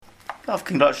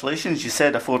Congratulations. You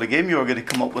said before the game you were going to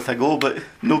come up with a goal, but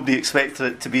nobody expected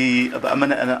it to be about a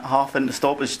minute and a half into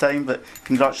stoppage time. But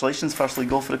congratulations, firstly,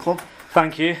 goal for the club.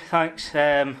 Thank you, thanks.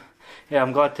 I'm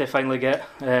glad to finally get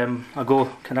a goal.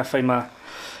 Can I find my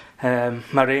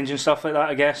range and stuff like that,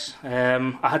 I guess.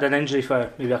 I had an injury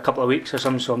for maybe a couple of weeks or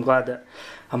something, so I'm glad that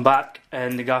I'm back,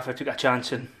 and the gaffer took a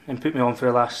chance and put me on for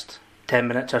the last 10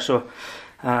 minutes or so,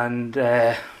 and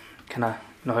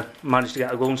managed to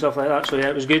get a goal and stuff like that. So yeah,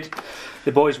 it was good.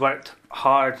 The boys worked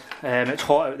hard. It's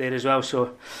hot out there as well,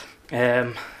 so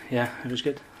it was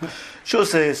good.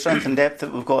 Shows the strength and depth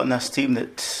that we've got in this team,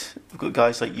 that we've got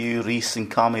guys like you, Reese and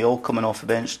Cammy all coming off the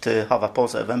bench to have a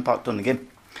positive impact on the game.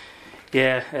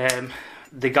 Yeah,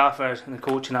 the gaffer and the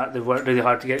coach and that, they've worked really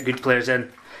hard to get good players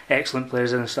in, excellent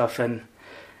players in and stuff, and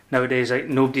nowadays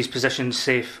nobody's position's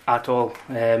safe at all.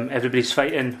 Everybody's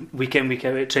fighting week in, week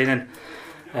out at training,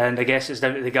 and I guess it's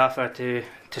down to the gaffer to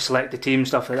select the team,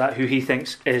 stuff like that, who he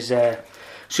thinks is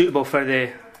suitable for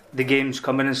the games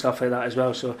coming and stuff like that as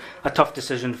well. So a tough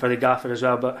decision for the gaffer as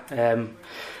well, but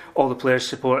all the players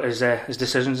support his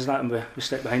decisions and that, and we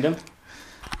stick behind him.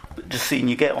 Just seeing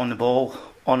you get on the ball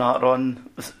on that run,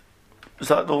 was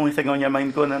that the only thing on your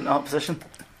mind going into that position?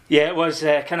 Yeah, it was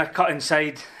kind of cut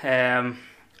inside, and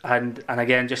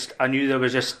again, just I knew there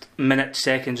was just minutes,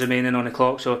 seconds remaining on the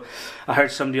clock, so I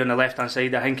heard somebody on the left hand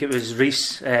side, I think it was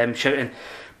Reese, shouting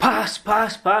pass,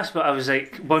 pass, pass, but I was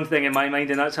like, one thing in my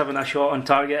mind, and that's having a shot on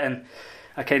target, and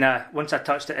I kind of, once I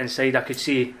touched it inside, I could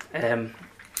see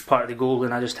part of the goal,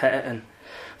 and I just hit it, and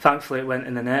thankfully it went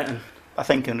in the net. And I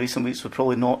think in recent weeks we've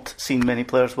probably not seen many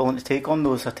players willing to take on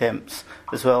those attempts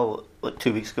as well. Like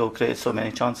 2 weeks ago, created so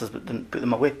many chances but didn't put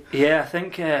them away. Yeah, I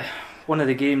think one of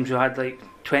the games we had like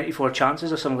 24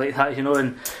 chances or something like that,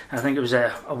 and I think it was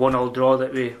a 1-1 draw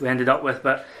that we ended up with.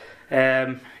 But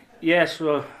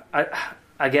so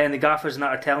again, the gaffers and that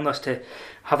are telling us to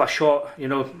have a shot,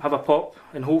 have a pop,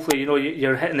 and hopefully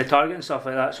you're hitting the target and stuff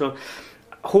like that. So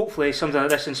hopefully something like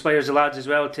this inspires the lads as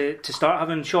well to start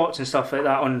having shots and stuff like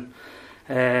that on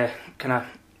kind of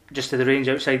just to the range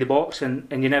outside the box, and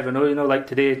you never know, like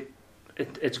today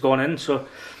it's gone in, so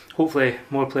hopefully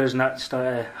more players than that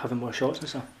start having more shots and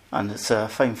stuff. And it's a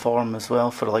fine form as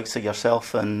well for the likes of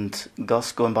yourself and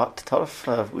Gus going back to turf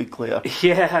a week later.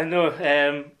 Yeah, I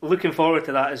know, looking forward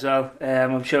to that as well.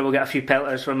 I'm sure we'll get a few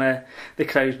pelters from the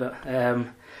crowd, but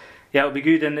it'll be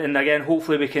good, and again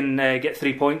hopefully we can get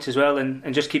 3 points as well,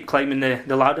 and just keep climbing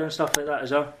the ladder and stuff like that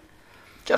as well.